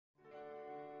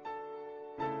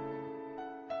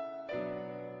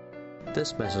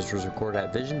This message was recorded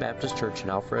at Vision Baptist Church in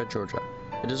Alpharetta, Georgia.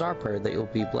 It is our prayer that you'll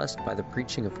be blessed by the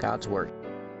preaching of God's Word.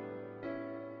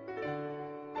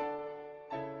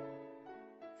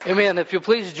 Amen. If you'll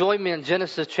please join me in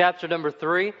Genesis chapter number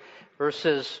 3,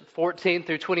 verses 14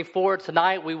 through 24.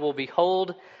 Tonight we will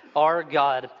behold our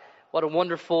God. What a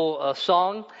wonderful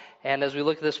song. And as we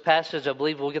look at this passage, I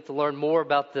believe we'll get to learn more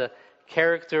about the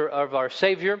character of our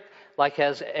Savior. Like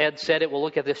as Ed said it, we'll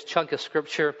look at this chunk of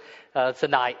Scripture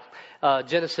tonight.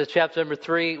 Genesis chapter number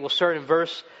 3, we'll start in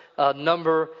verse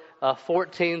number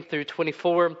 14 through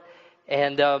 24.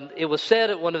 And it was said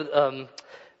at one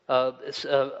of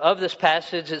this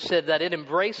passage, it said that it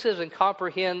embraces and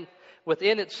comprehends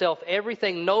within itself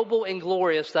everything noble and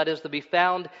glorious that is to be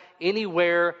found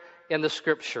anywhere in the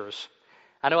Scriptures.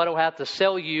 I know I don't have to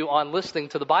sell you on listening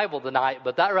to the Bible tonight,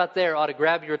 but that right there ought to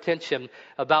grab your attention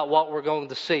about what we're going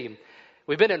to see.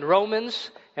 We've been in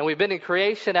Romans, and we've been in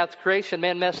creation. After creation,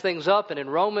 man messed things up, and in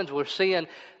Romans we're seeing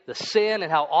the sin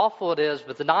and how awful it is,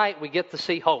 but tonight we get to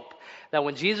see hope. Now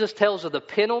when Jesus tells of the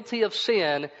penalty of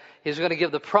sin, He's going to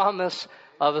give the promise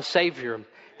of a Savior. And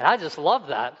I just love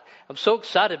that. I'm so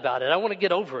excited about it. I want to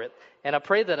get over it. And I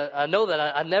pray that I know that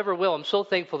I never will. I'm so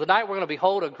thankful. Tonight we're going to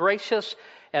behold a gracious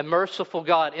and merciful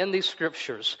God in these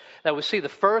Scriptures, that we see the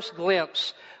first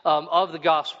glimpse of the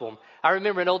gospel. I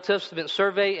remember an Old Testament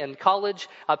survey in college.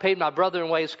 I paid my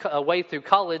brother-in-law's way through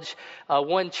college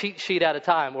one cheat sheet at a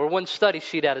time, or one study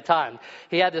sheet at a time.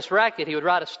 He had this racket. He would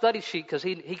write a study sheet because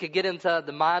he could get into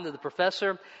the mind of the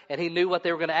professor, and he knew what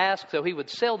they were going to ask, so he would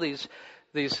sell these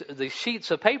sheets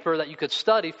of paper that you could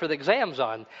study for the exams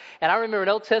on. And I remember an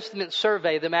Old Testament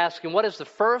survey, them asking, what is the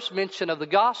first mention of the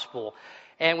gospel?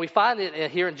 And we find it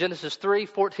here in Genesis 3,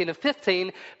 14 and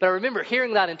 15. But I remember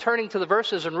hearing that and turning to the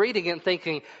verses and reading it and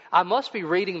thinking, I must be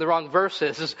reading the wrong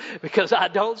verses because I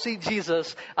don't see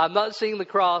Jesus. I'm not seeing the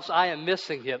cross. I am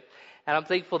missing it. And I'm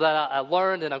thankful that I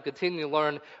learned, and I'm continuing to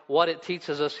learn what it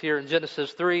teaches us here in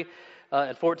Genesis 3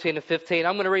 and 14 and 15.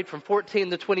 I'm going to read from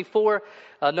 14 to 24,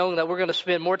 knowing that we're going to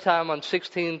spend more time on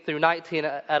 16 through 19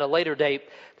 at a later date.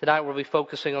 Tonight we'll be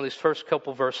focusing on these first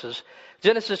couple verses.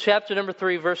 Genesis chapter number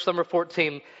 3, verse number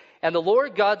 14. And the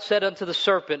Lord God said unto the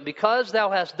serpent, because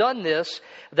thou hast done this,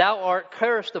 thou art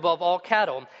cursed above all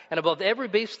cattle, and above every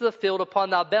beast of the field. Upon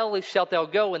thy belly shalt thou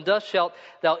go, and dust shalt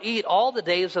thou eat all the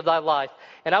days of thy life.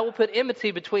 And I will put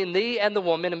enmity between thee and the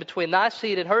woman, and between thy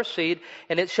seed and her seed,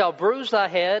 and it shall bruise thy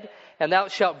head, and thou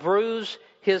shalt bruise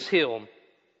his heel.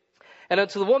 And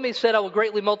unto the woman he said, I will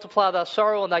greatly multiply thy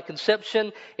sorrow and thy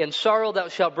conception. In sorrow thou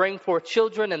shalt bring forth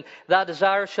children, and thy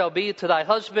desire shall be to thy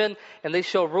husband, and they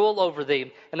shall rule over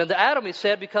thee. And unto Adam he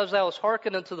said, because thou hast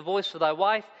hearkened unto the voice of thy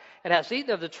wife, and hast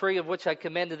eaten of the tree of which I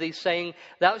commanded thee, saying,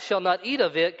 thou shalt not eat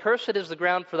of it, cursed is the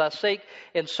ground for thy sake,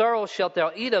 in sorrow shalt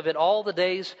thou eat of it all the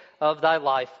days of thy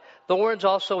life. Thorns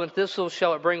also and thistles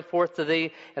shall it bring forth to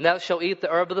thee, and thou shalt eat the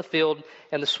herb of the field,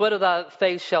 and the sweat of thy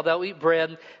face shalt thou eat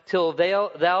bread, till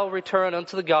thou return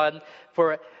unto the God,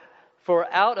 for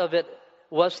out of it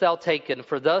wast thou taken,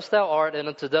 for thus thou art, and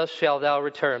unto dust shalt thou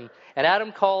return. And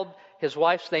Adam called his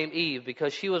wife's name Eve,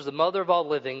 because she was the mother of all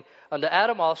living. Unto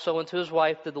Adam also and to his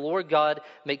wife did the Lord God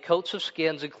make coats of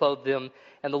skins and clothe them.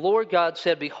 And the Lord God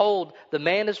said, behold, the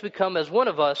man is become as one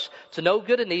of us, to know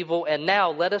good and evil. And now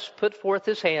let us put forth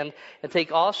his hand, and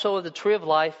take also of the tree of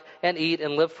life, and eat,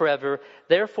 and live forever.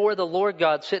 Therefore the Lord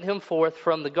God sent him forth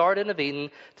from the Garden of Eden,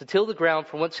 to till the ground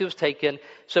from whence he was taken.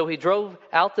 So he drove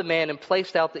out the man, and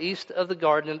placed out the east of the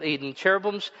Garden of Eden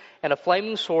cherubims, and a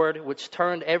flaming sword, which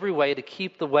turned every way to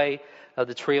keep the way of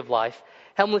the tree of life.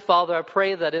 Heavenly Father, I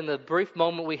pray that in the brief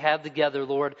moment we have together,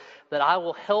 Lord, that I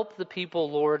will help the people,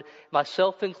 Lord,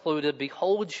 myself included,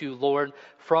 behold you, Lord,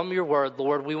 from your word,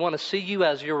 Lord. We want to see you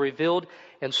as you're revealed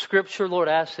in Scripture, Lord.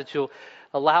 I ask that you'll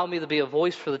allow me to be a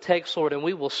voice for the text, Lord, and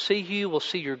we will see you. We'll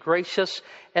see you're gracious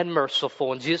and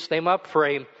merciful. In Jesus' name I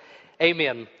pray,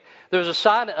 amen. There's a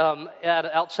sign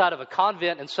outside of a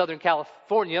convent in Southern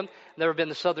California. Never been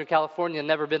to Southern California,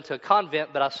 never been to a convent,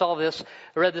 but I saw this,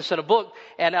 I read this in a book,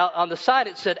 and on the side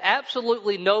it said,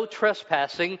 absolutely no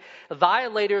trespassing.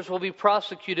 Violators will be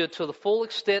prosecuted to the full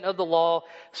extent of the law.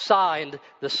 Signed,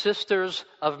 the Sisters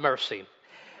of Mercy.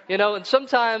 You know, and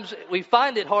sometimes we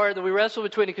find it hard that we wrestle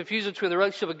between the confusion between the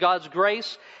relationship of God's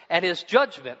grace and His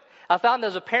judgment. I found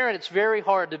as a parent it's very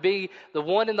hard to be the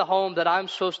one in the home that I'm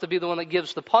supposed to be the one that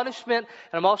gives the punishment,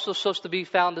 and I'm also supposed to be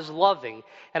found as loving.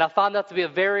 And I found that to be a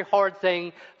very hard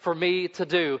thing for me to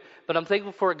do. But I'm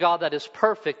thankful for a God that is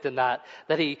perfect in that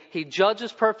He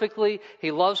judges perfectly,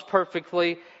 He loves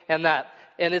perfectly, and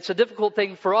it's a difficult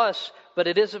thing for us, but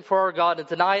it isn't for our God. And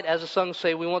tonight, as the songs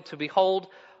say, we want to behold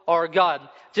our God.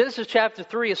 Genesis chapter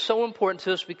 3 is so important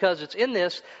to us because it's in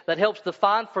this that helps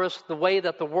define for us the way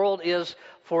that the world is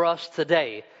for us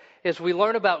today. As we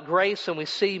learn about grace and we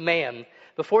see man,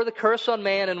 before the curse on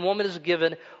man and woman is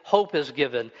given, hope is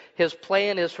given. His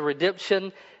plan is for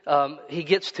redemption. He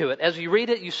gets to it. As you read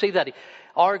it, you see that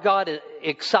our God is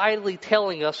excitedly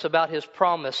telling us about His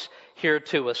promise here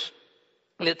to us.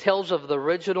 And it tells of the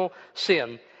original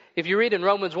sin. If you read in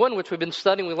Romans 1, which we've been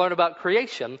studying, we learn about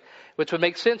creation, which would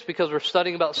make sense because we're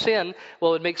studying about sin.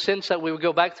 Well, it would make sense that we would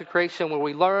go back to creation where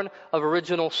we learn of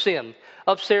original sin.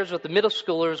 Upstairs with the middle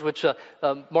schoolers, which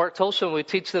Mark Tolson, we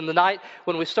teach them tonight.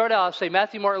 When we start out, I say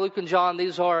Matthew, Mark, Luke, and John.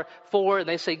 These are 4, and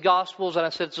they say Gospels. And I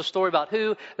said it's a story about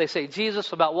who? They say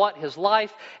Jesus, about what? His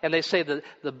life. And they say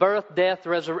the birth, death,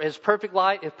 his perfect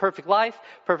life,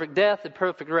 perfect death, and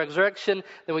perfect resurrection.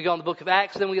 Then we go on the book of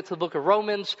Acts. Then we get to the book of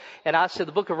Romans. And I said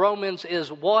the book of Romans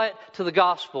is what to the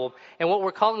gospel? And what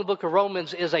we're calling the book of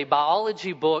Romans is a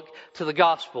biology book to the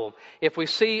gospel. If we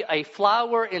see a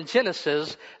flower in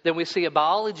Genesis, then we see a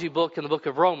biology book in the book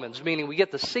of Romans, meaning we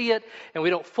get to see it and we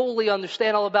don't fully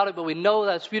understand all about it, but we know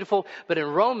that it's beautiful. But in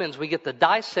Romans, we get to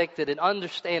dissect it and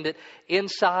understand it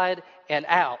inside and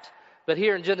out. But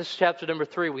here in Genesis chapter number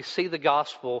 3, we see the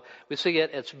gospel, we see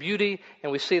its beauty,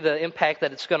 and we see the impact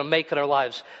that it's going to make in our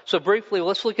lives. So briefly,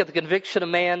 let's look at the conviction of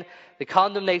man, the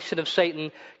condemnation of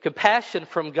Satan, compassion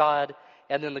from God,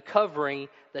 and then the covering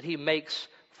that He makes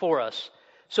for us.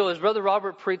 So as Brother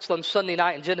Robert preached on Sunday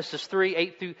night in Genesis 3,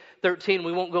 8 through 13,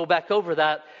 we won't go back over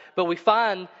that, but we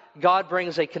find God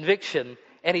brings a conviction,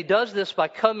 and He does this by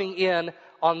coming in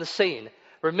on the scene.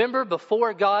 Remember,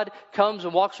 before God comes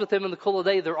and walks with them in the cool of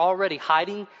day, they're already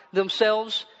hiding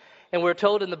themselves. And we're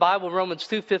told in the Bible, Romans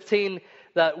 2:15,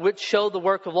 that which show the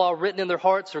work of law written in their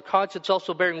hearts, their conscience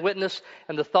also bearing witness,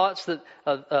 and the thoughts that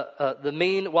the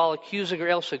mean while accusing or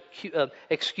else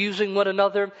excusing one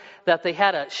another, that they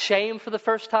had a shame for the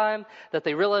first time, that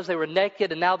they realized they were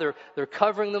naked, and now they're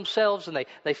covering themselves, and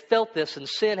they felt this, and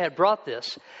sin had brought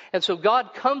this. And so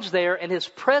God comes there, and His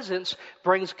presence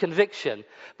brings conviction.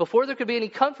 Before there could be any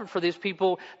comfort for these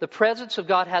people, the presence of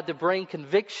God had to bring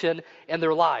conviction in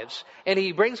their lives. And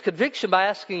He brings conviction by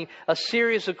asking a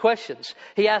series of questions.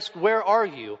 He asks, where are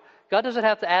you? God doesn't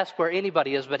have to ask where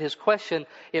anybody is, but His question,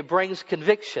 it brings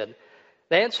conviction.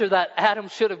 The answer that Adam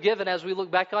should have given as we look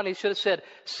back on, he should have said,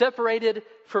 separated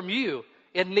from you,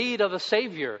 in need of a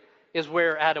Savior, is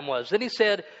where Adam was. Then he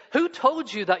said, who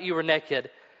told you that you were naked?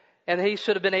 And he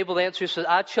should have been able to answer, he said,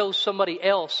 I chose somebody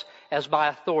else as my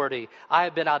authority. I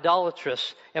have been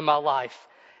idolatrous in my life.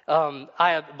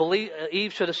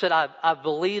 Eve should have said, I've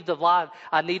believed a lie.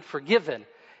 I need forgiven.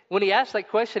 When he asked that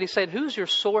question, he said, who's your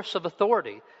source of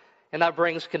authority? And that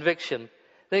brings conviction.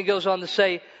 Then he goes on to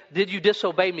say, did you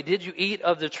disobey me? Did you eat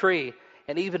of the tree?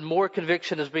 And even more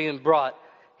conviction is being brought.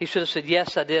 He should have said,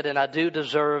 yes, I did, and I do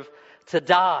deserve to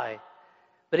die.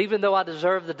 But even though I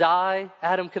deserve to die,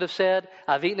 Adam could have said,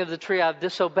 I've eaten of the tree, I've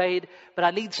disobeyed, but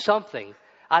I need something.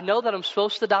 I know that I'm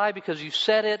supposed to die because you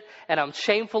said it, and I'm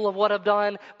shameful of what I've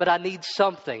done, but I need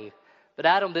something. But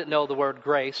Adam didn't know the word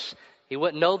grace. He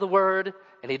wouldn't know the word,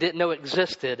 and he didn't know it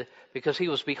existed because he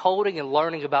was beholding and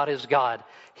learning about his God.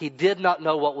 He did not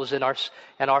know what was in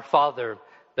our Father,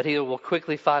 but he will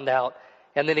quickly find out.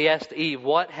 And then he asked Eve,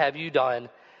 what have you done?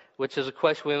 Which is a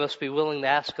question we must be willing to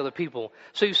ask other people.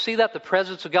 So you see that the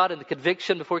presence of God and the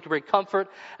conviction before it can bring comfort.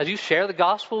 As you share the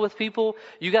gospel with people,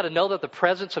 you got to know that the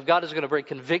presence of God is going to bring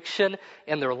conviction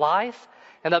in their life.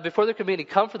 And that before there can be any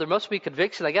comfort, there must be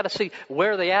conviction. They got to see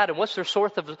where they're at and what's their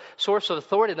source of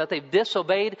authority, and that they've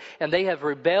disobeyed and they have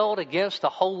rebelled against the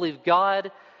holy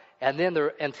God. And then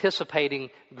they're anticipating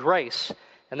grace.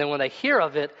 And then when they hear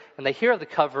of it and they hear of the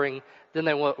covering, then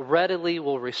they readily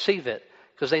will receive it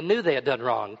because they knew they had done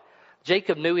wrong.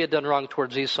 Jacob knew he had done wrong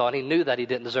towards Esau, and he knew that he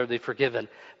didn't deserve to be forgiven.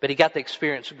 But he got to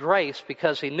experience grace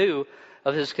because he knew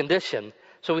of his condition.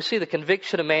 So we see the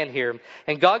conviction of man here.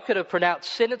 And God could have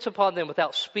pronounced sentence upon them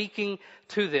without speaking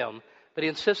to them. But he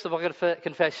insisted on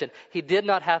confession. He did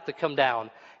not have to come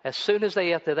down. As soon as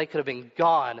they ate there, they could have been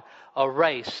gone,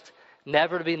 erased,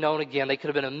 never to be known again. They could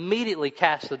have been immediately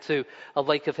cast into a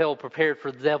lake of hell prepared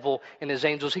for the devil and his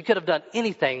angels. He could have done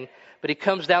anything, but he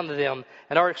comes down to them.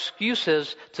 And our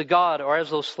excuses to God are as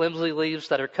those flimsy leaves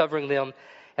that are covering them.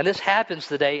 And this happens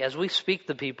today as we speak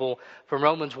to people from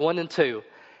Romans 1 and 2.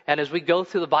 And as we go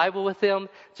through the Bible with them,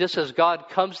 just as God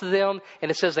comes to them, and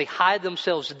it says they hide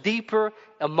themselves deeper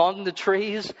among the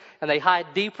trees, and they hide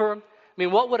deeper. I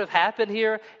mean, what would have happened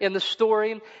here in the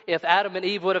story if Adam and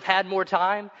Eve would have had more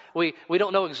time? We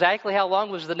don't know exactly how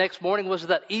long. Was it the next morning? Was it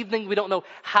that evening? We don't know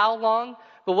how long.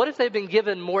 But what if they'd been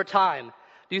given more time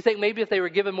Do you think maybe if they were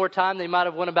given more time, they might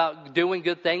have went about doing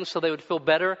good things so they would feel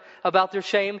better about their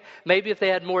shame? Maybe if they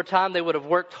had more time, they would have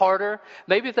worked harder.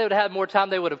 Maybe if they would have had more time,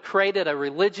 they would have created a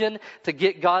religion to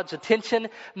get God's attention.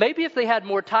 Maybe if they had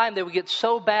more time, they would get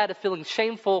so bad at feeling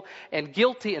shameful and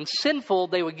guilty and sinful,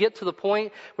 they would get to the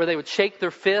point where they would shake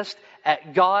their fist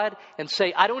at God and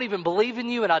say, I don't even believe in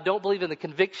you, and I don't believe in the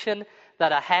conviction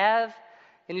that I have.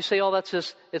 And you say, oh, that's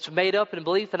just, it's made up in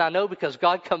belief, and I know because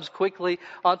God comes quickly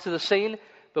onto the scene.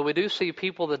 But we do see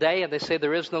people today, and they say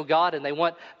there is no God, and they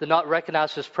want to not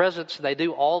recognize His presence, and they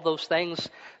do all those things.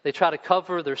 They try to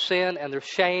cover their sin and their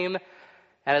shame.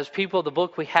 And as people of the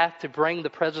book, we have to bring the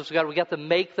presence of God. We have to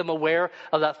make them aware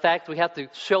of that fact. We have to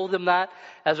show them that.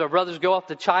 As our brothers go off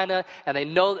to China, and they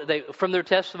know that from their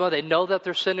testimony, they know that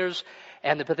they're sinners,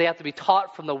 but they have to be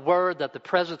taught from the Word that the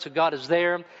presence of God is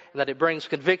there, and that it brings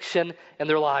conviction in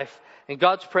their life. And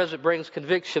God's presence brings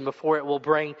conviction before it will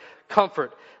bring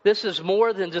comfort. This is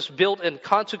more than just built-in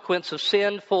consequence of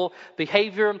sinful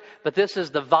behavior, but this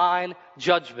is divine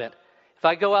judgment. If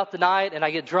I go out tonight and I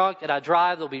get drunk and I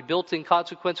drive, there'll be built-in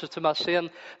consequences to my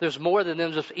sin. There's more than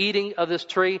them just eating of this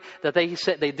tree, that they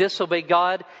said they disobeyed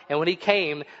God. And when He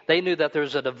came, they knew that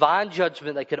there's a divine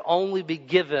judgment that could only be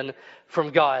given from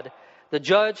God. The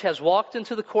judge has walked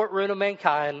into the courtroom of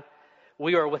mankind.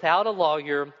 We are without a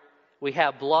lawyer. We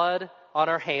have blood on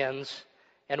our hands,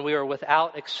 and we are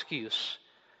without excuse.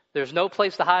 There's no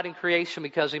place to hide in creation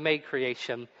because He made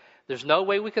creation. There's no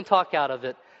way we can talk out of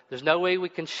it. There's no way we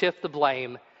can shift the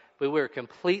blame. But we're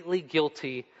completely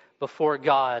guilty before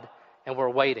God, and we're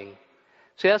waiting.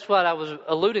 See, that's what I was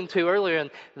alluding to earlier in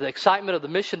the excitement of the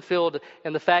mission field,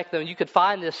 and the fact that you could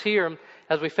find this here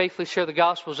as we faithfully share the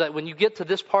gospel, is that when you get to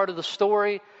this part of the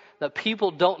story, that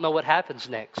people don't know what happens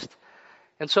next.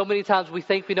 And so many times we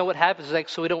think we know what happens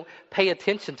next, so we don't pay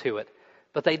attention to it.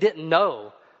 But they didn't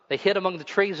know. They hid among the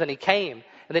trees, and He came,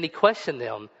 and then He questioned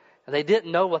them. And they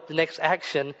didn't know what the next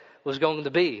action was going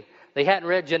to be. They hadn't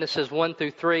read Genesis 1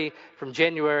 through 3 from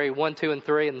January 1, 2, and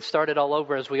 3 and started all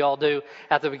over as we all do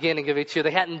at the beginning of each year.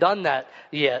 They hadn't done that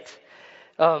yet.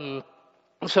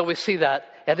 So we see that.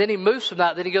 And then He moves from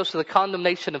that. Then He goes to the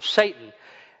condemnation of Satan.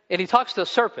 And He talks to a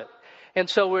serpent. And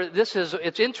so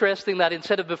it's interesting that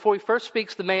instead of before He first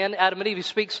speaks to man, Adam and Eve, He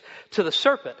speaks to the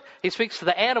serpent. He speaks to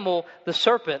the animal, the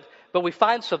serpent. But we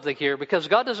find something here, because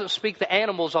God doesn't speak to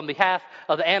animals on behalf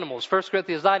of the animals. 1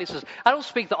 Corinthians 9, He says, I don't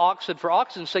speak to oxen for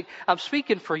oxen's sake. I'm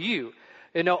speaking for you.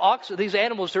 You know, these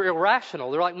animals, they're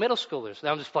irrational. They're like middle schoolers.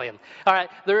 No, I'm just playing. All right,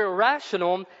 they're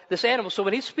irrational, this animal. So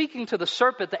when He's speaking to the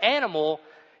serpent, the animal,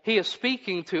 He is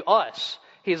speaking to us.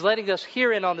 He's letting us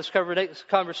hear in on this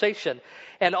conversation.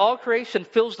 And all creation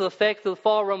feels the effect of the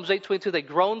fall. Romans 8:22, they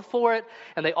groan for it,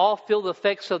 and they all feel the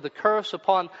effects of the curse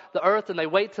upon the earth, and they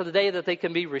wait till the day that they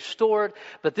can be restored.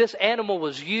 But this animal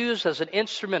was used as an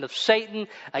instrument of Satan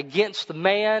against the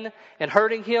man and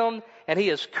hurting him, and he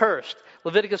is cursed.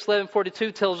 Leviticus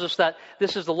 11:42 tells us that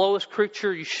this is the lowest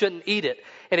creature, you shouldn't eat it.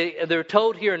 And they're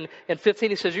told here in 15,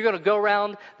 He says, you're going to go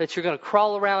around, that you're going to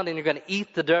crawl around, and you're going to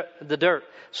eat the dirt.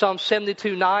 Psalm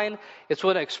 72:9, it's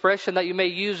one expression that you may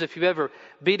use if you've ever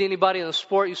beat anybody in a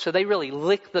sport. You say, they really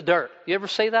lick the dirt. You ever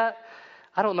say that?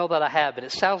 I don't know that I have, but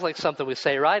it sounds like something we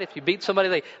say, right? If you beat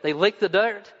somebody, they lick the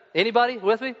dirt. Anybody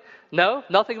with me? No?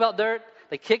 Nothing about dirt?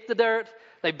 They kick the dirt.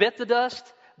 They bit the dust?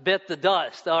 Bit the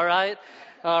dust, all right?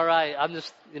 All right, I'm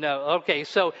just, okay.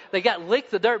 So they got licked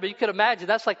the dirt, but you could imagine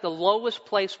that's like the lowest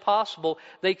place possible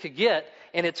they could get,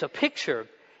 and it's a picture.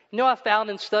 I found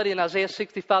in studying Isaiah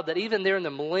 65 that even there in the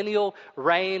millennial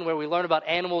reign, where we learn about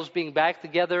animals being back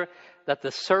together, that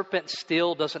the serpent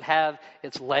still doesn't have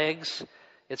its legs.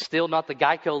 It's still not the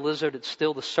Geico lizard. It's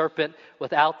still the serpent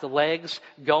without the legs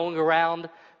going around.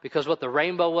 Because what the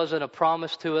rainbow wasn't a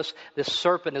promise to us, this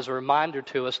serpent is a reminder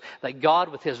to us that God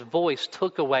with His voice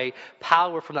took away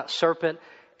power from that serpent.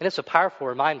 And it's a powerful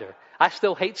reminder. I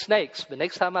still hate snakes, but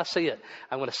next time I see it,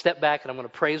 I'm going to step back and I'm going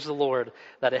to praise the Lord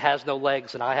that it has no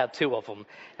legs and I have two of them.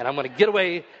 And I'm going to get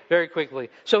away very quickly.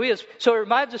 So it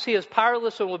reminds us He is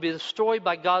powerless and will be destroyed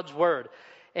by God's word.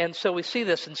 And so we see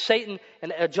this in Satan,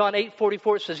 and John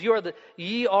 8:44, it says,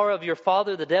 ye are of your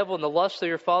father the devil, and the lust of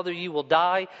your father ye will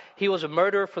die. He was a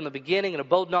murderer from the beginning, and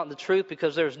abode not in the truth,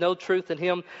 because there is no truth in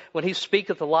him. When he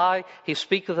speaketh a lie, he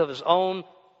speaketh of his own,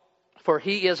 for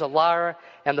he is a liar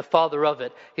and the father of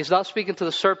it. He's not speaking to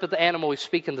the serpent, the animal, he's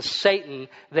speaking to Satan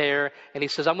there, and he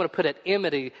says, I'm going to put at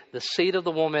enmity the seed of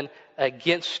the woman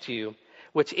against you.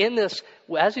 which in this,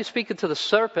 as he's speaking to the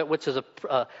serpent, which is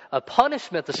a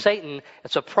punishment to Satan,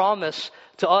 it's a promise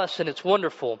to us, and it's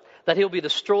wonderful that he'll be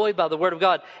destroyed by the word of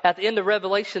God. At the end of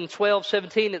Revelation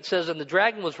 12:17, it says, "And the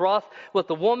dragon was wroth with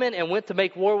the woman and went to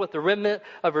make war with the remnant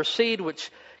of her seed, which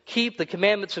keep the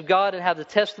commandments of God and have the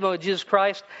testimony of Jesus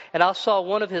Christ. And I saw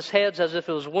one of his heads as if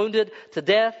it was wounded to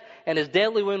death, and his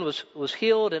deadly wound was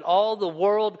healed, and all the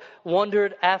world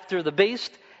wondered after the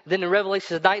beast." Then in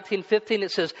Revelation 19:15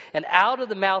 it says, "And out of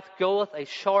the mouth goeth a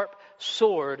sharp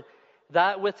sword,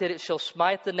 that with it shall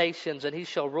smite the nations, and he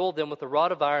shall rule them with a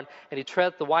rod of iron, and he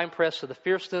treadeth the winepress of the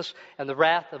fierceness and the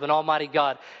wrath of an almighty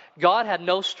God." God had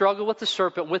no struggle with the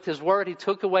serpent. With his word, he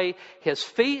took away his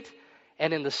feet,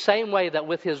 and in the same way that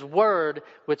with his word,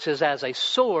 which is as a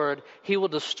sword, he will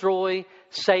destroy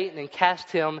Satan and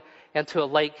cast him into a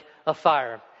lake of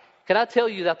fire. Can I tell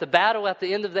you that the battle at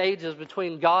the end of the ages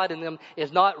between God and them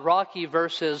is not Rocky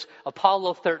versus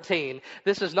Apollo 13.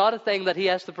 This is not a thing that he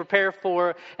has to prepare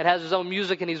for and has his own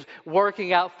music and he's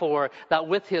working out for. That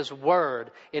with his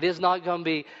word, it is not going to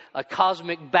be a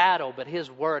cosmic battle, but his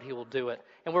word, he will do it.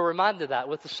 And we're reminded of that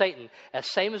with the Satan.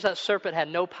 As same as that serpent had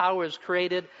no power as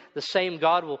created, the same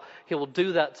God he will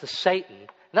do that to Satan. And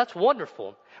that's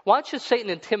wonderful. Why should Satan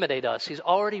intimidate us? He's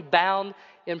already bound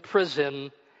in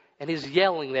prison, and he's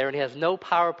yelling there, and he has no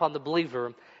power upon the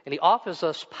believer. And he offers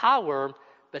us power,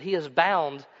 but he is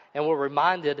bound, and we're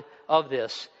reminded of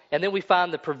this. And then we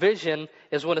find the provision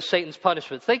is one of Satan's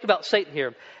punishment. Think about Satan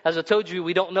here. As I told you,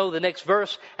 we don't know the next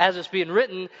verse as it's being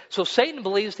written. So Satan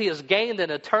believes he has gained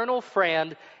an eternal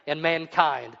friend in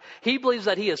mankind. He believes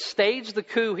that he has staged the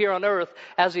coup here on earth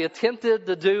as he attempted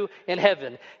to do in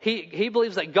heaven. He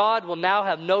believes that God will now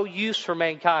have no use for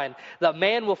mankind. That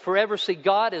man will forever see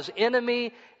God as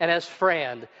enemy and as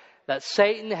friend. That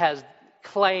Satan has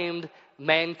claimed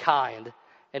mankind.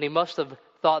 And he must have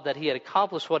thought that he had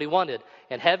accomplished what he wanted.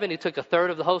 In heaven, he took a third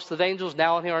of the host of angels.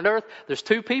 Now here on earth, there's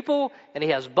two people, and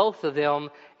he has both of them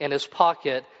in his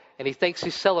pocket, and he thinks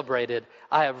he's celebrated.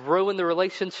 I have ruined the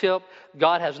relationship.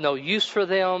 God has no use for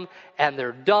them, and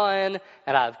they're done,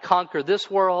 and I've conquered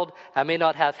this world. I may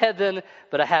not have heaven,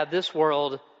 but I have this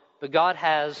world. But God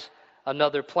has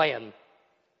another plan.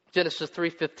 Genesis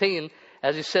 3:15,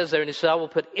 as he says there, and he said, "I will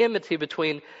put enmity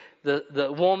between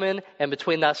the woman and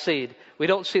between thy seed." We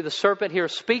don't see the serpent here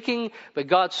speaking, but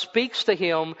God speaks to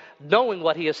him knowing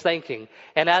what he is thinking.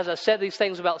 And as I said these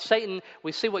things about Satan,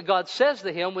 we see what God says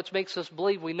to him, which makes us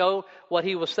believe we know what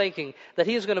he was thinking. That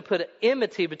he is going to put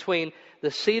enmity between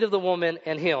the seed of the woman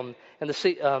and him. And the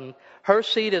seed, her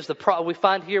seed is we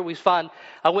find,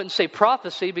 I wouldn't say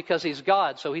prophecy because he's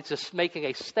God. So he's just making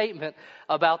a statement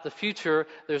about the future.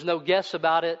 There's no guess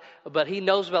about it, but he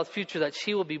knows about the future that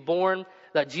she will be born,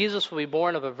 that Jesus will be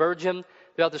born of a virgin.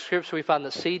 Throughout the scripture, we find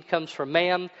the seed comes from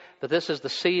man, but this is the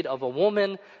seed of a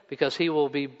woman because he will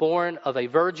be born of a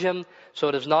virgin. So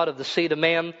it is not of the seed of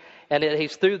man. And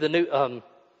he's through the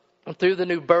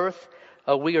new birth,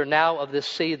 we are now of this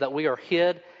seed that we are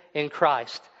hid in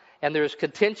Christ. And there's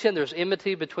contention, there's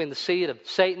enmity between the seed of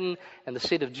Satan and the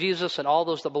seed of Jesus and all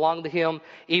those that belong to him,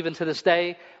 even to this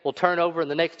day. We'll turn over in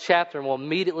the next chapter and we'll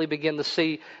immediately begin to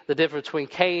see the difference between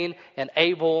Cain and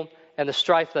Abel and the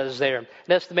strife that is there. An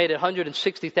estimated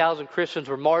 160,000 Christians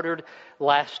were martyred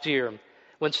last year.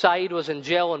 When Said was in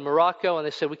jail in Morocco, and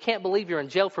they said, "We can't believe you're in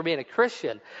jail for being a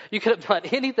Christian. You could have done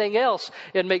anything else.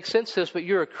 It makes sense to us, but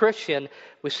you're a Christian."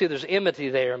 We see there's enmity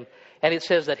there. And it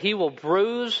says that he will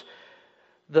bruise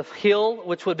the heel,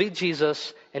 which would be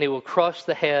Jesus, and he will crush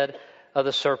the head of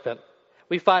the serpent.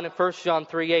 We find in 1 John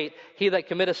 3:8, "He that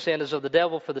committeth sin is of the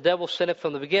devil, for the devil sinneth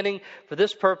from the beginning. For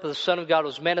this purpose the Son of God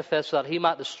was manifested, that he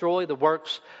might destroy the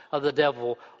works of the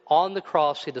devil." On the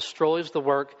cross, he destroys the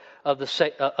work of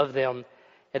them.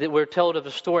 And we're told of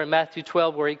a story in Matthew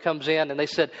 12 where he comes in and they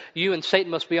said, "You and Satan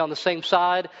must be on the same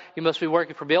side. You must be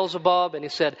working for Beelzebub." And he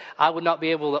said, "I would not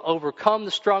be able to overcome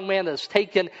the strong man that has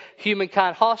taken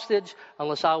humankind hostage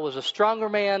unless I was a stronger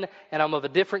man and I'm of a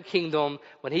different kingdom."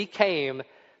 When he came,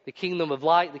 the kingdom of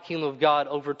light, the kingdom of God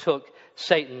overtook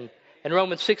Satan. In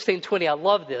Romans 16:20, I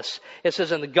love this. It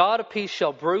says, "And the God of peace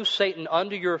shall bruise Satan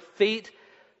under your feet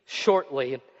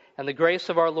shortly. And the grace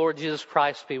of our Lord Jesus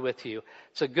Christ be with you."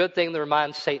 It's a good thing to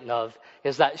remind Satan of,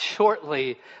 is that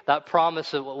shortly, that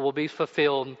promise that will be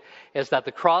fulfilled, is that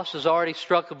the cross has already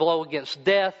struck a blow against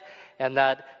death, and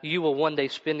that you will one day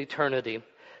spend eternity.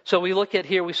 So we look at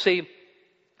here, we see,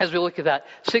 as we look at that,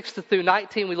 6 through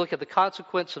 19, we look at the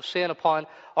consequence of sin upon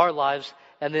our lives.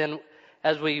 And then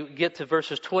as we get to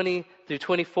verses 20 through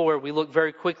 24, we look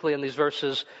very quickly in these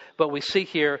verses, but we see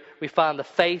here, we find the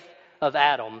faith of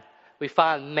Adam. We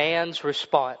find man's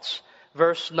response.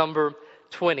 Verse number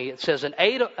 20. It says, and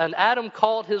Adam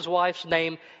called his wife's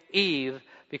name Eve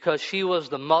because she was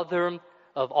the mother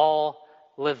of all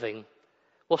living.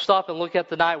 We'll stop and look at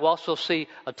tonight. We'll also see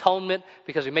atonement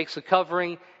because he makes the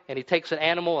covering and he takes an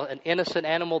animal, an innocent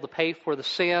animal, to pay for the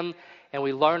sin. And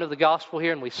we learn of the gospel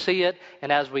here and we see it. And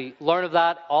as we learn of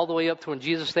that all the way up to when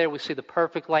Jesus there, we see the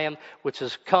perfect Lamb which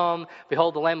has come.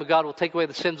 Behold, the Lamb of God will take away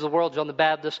the sins of the world, John the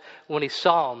Baptist, when he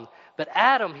saw him. But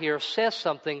Adam here says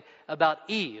something about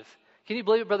Eve. Can you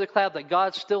believe it, Brother Cloud, that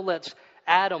God still lets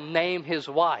Adam name his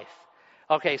wife?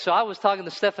 Okay, so I was talking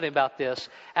to Stephanie about this.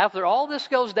 After all this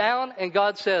goes down and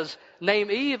God says, name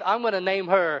Eve, I'm going to name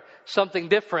her something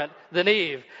different than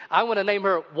Eve. I'm going to name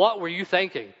her, what were you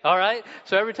thinking? All right?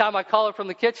 So every time I call her from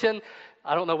the kitchen,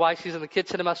 I don't know why she's in the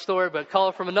kitchen in my story, but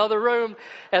call her from another room.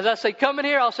 As I say, come in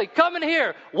here, I'll say, come in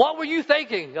here. What were you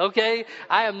thinking? Okay?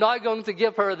 I am not going to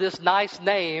give her this nice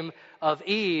name of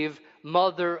Eve,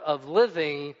 mother of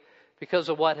living, because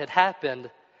of what had happened.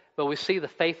 But we see the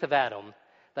faith of Adam.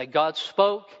 That God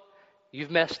spoke, you've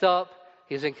messed up,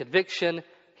 he's in conviction,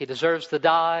 he deserves to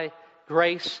die,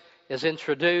 grace is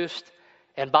introduced,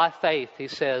 and by faith, he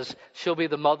says, she'll be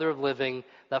the mother of living,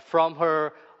 that from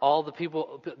her, all the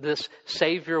people, this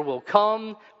Savior will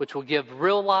come, which will give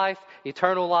real life,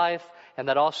 eternal life, and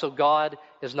that also God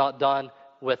is not done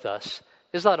with us.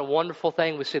 Isn't that a wonderful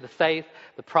thing? We see the faith,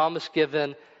 the promise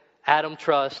given, Adam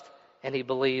trusts, and he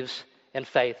believes in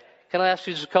faith. Can I ask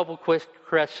you just a couple quick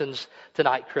questions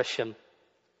tonight, Christian?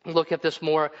 We'll look at this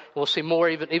more, and we'll see more,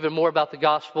 even more about the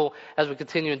gospel as we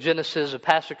continue in Genesis. The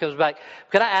pastor comes back.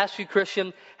 Can I ask you,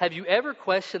 Christian, have you ever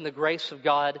questioned the grace of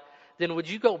God? Then would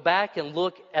you go back and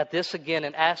look at this again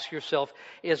and ask yourself,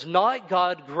 is not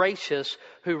God gracious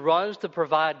who runs to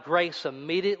provide grace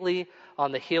immediately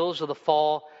on the heels of the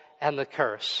fall and the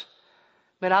curse?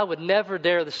 Man, I would never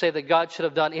dare to say that God should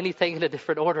have done anything in a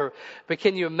different order. But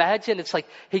can you imagine? It's like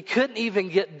he couldn't even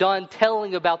get done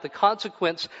telling about the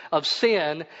consequence of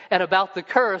sin and about the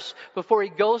curse before he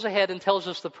goes ahead and tells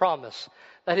us the promise.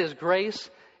 That his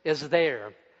grace is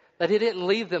there. That he didn't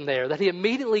leave them there. That he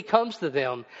immediately comes to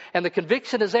them. And the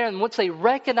conviction is there. And once they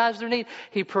recognize their need,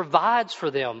 he provides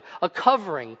for them a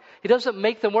covering. He doesn't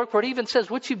make them work for it. He even says,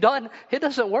 what you've done, it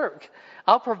doesn't work.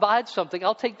 I'll provide something.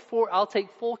 I'll take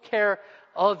full care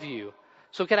of you.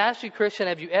 So can I ask you, Christian,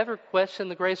 have you ever questioned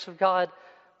the grace of God?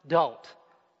 Don't.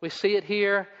 We see it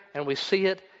here and we see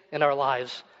it in our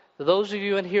lives. For those of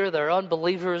you in here that are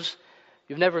unbelievers,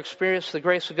 you've never experienced the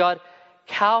grace of God,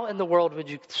 how in the world would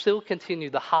you still continue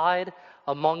to hide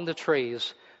among the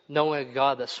trees knowing a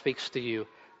God that speaks to you?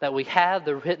 That we have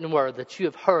the written word that you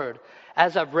have heard.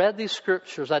 As I've read these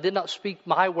scriptures, I did not speak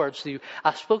my words to you.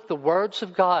 I spoke the words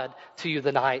of God to you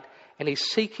tonight. And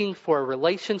he's seeking for a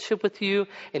relationship with you,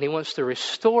 and he wants to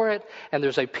restore it. And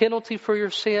there's a penalty for your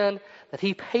sin that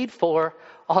he paid for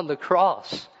on the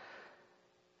cross.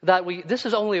 This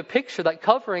is only a picture, that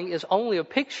covering is only a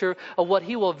picture of what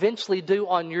he will eventually do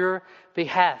on your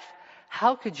behalf.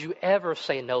 How could you ever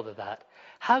say no to that?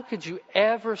 How could you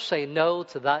ever say no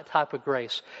to that type of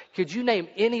grace? Could you name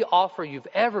any offer you've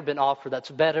ever been offered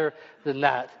that's better than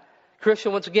that?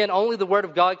 Christian, once again, only the Word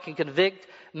of God can convict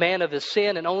man of his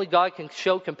sin, and only God can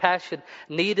show compassion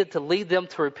needed to lead them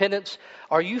to repentance.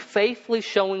 Are you faithfully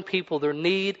showing people their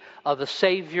need of a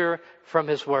Savior from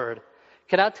His Word?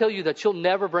 Can I tell you that you'll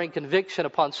never bring conviction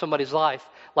upon somebody's life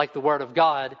like the Word of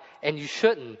God, and you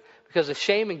shouldn't, because the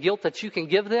shame and guilt that you can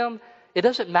give them, it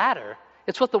doesn't matter.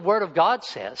 It's what the Word of God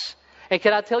says. And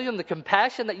can I tell you, the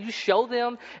compassion that you show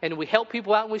them, and we help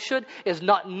people out and we should, is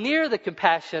not near the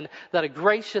compassion that a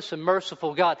gracious and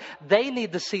merciful God. They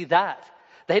need to see that.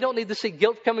 They don't need to see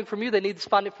guilt coming from you. They need to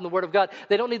find it from the Word of God.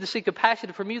 They don't need to see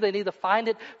compassion from you. They need to find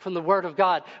it from the Word of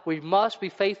God. We must be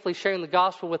faithfully sharing the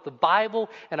gospel with the Bible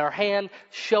in our hand,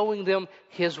 showing them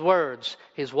His words.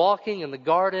 He's walking in the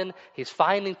garden. He's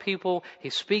finding people.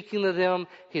 He's speaking to them.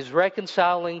 He's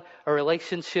reconciling a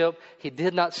relationship. He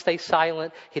did not stay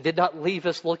silent. He did not leave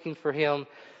us looking for Him,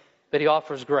 but He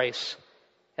offers grace.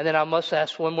 And then I must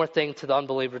ask one more thing to the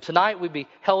unbeliever. Tonight we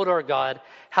beheld our God.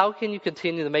 How can you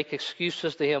continue to make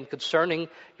excuses to Him concerning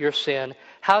your sin?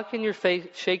 How can you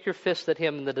shake your fist at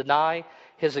Him and deny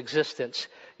His existence?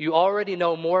 You already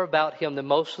know more about Him than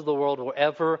most of the world will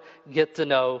ever get to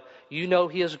know. You know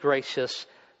He is gracious.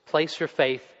 Place your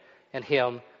faith in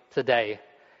Him today.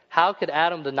 How could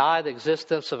Adam deny the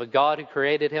existence of a God who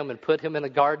created him and put him in a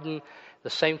garden? The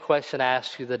same question I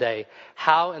ask you today.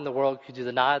 How in the world could you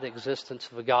deny the existence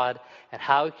of a God? And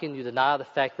how can you deny the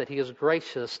fact that He is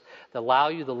gracious to allow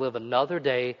you to live another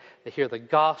day to hear the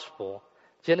gospel?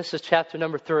 Genesis chapter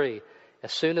number 3.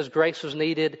 As soon as grace was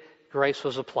needed, grace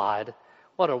was applied.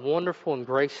 What a wonderful and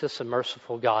gracious and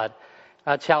merciful God.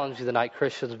 I challenge you tonight,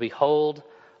 Christians, behold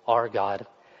our God.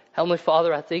 Heavenly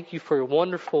Father, I thank you for your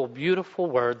wonderful, beautiful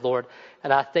word, Lord.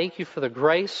 And I thank you for the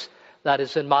grace that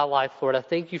is in my life, Lord. I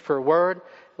thank you for a word.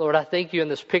 Lord, I thank you in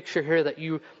this picture here that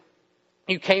you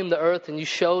came to earth and you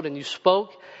showed and you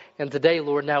spoke. And today,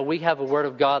 Lord, now we have a word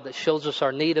of God that shows us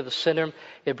our need of a sinner.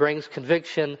 It brings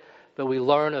conviction, but we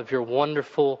learn of your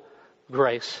wonderful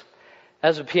grace.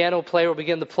 As a piano player will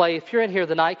begin to play, if you're in here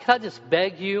tonight, can I just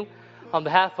beg you, on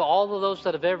behalf of all of those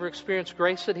that have ever experienced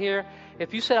grace in here,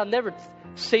 if you said, I've never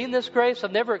seen this grace,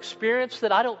 I've never experienced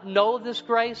it, I don't know this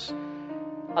grace,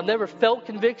 I've never felt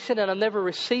conviction and I've never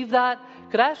received that,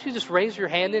 could I ask you to just raise your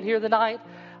hand in here tonight?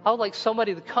 I would like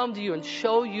somebody to come to you and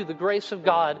show you the grace of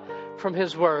God from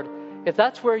His Word. If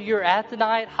that's where you're at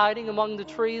tonight, hiding among the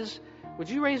trees, would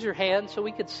you raise your hand so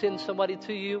we could send somebody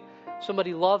to you,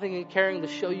 somebody loving and caring to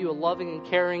show you a loving and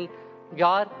caring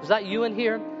God? Is that you in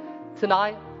here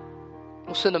tonight?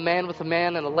 We'll send a man with a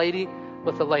man and a lady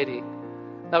with a lady.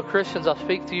 Now, Christians, I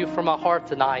speak to you from my heart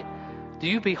tonight. Do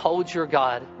you behold your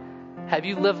God? Have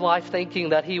you lived life thinking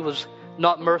that He was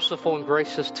not merciful and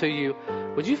gracious to you?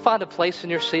 Would you find a place in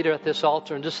your seat or at this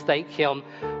altar and just thank Him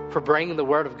for bringing the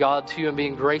Word of God to you and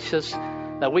being gracious?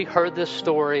 That we heard this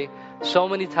story so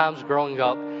many times growing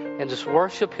up, and just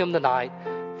worship Him tonight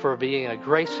for being a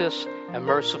gracious and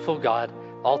merciful God.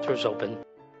 Altar's open.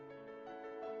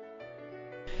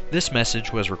 This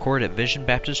message was recorded at Vision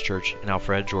Baptist Church in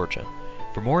Alpharetta, Georgia.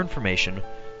 For more information,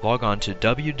 log on to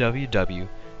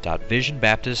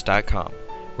www.visionbaptist.com,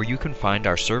 where you can find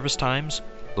our service times,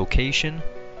 location,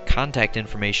 contact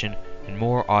information, and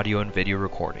more audio and video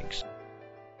recordings.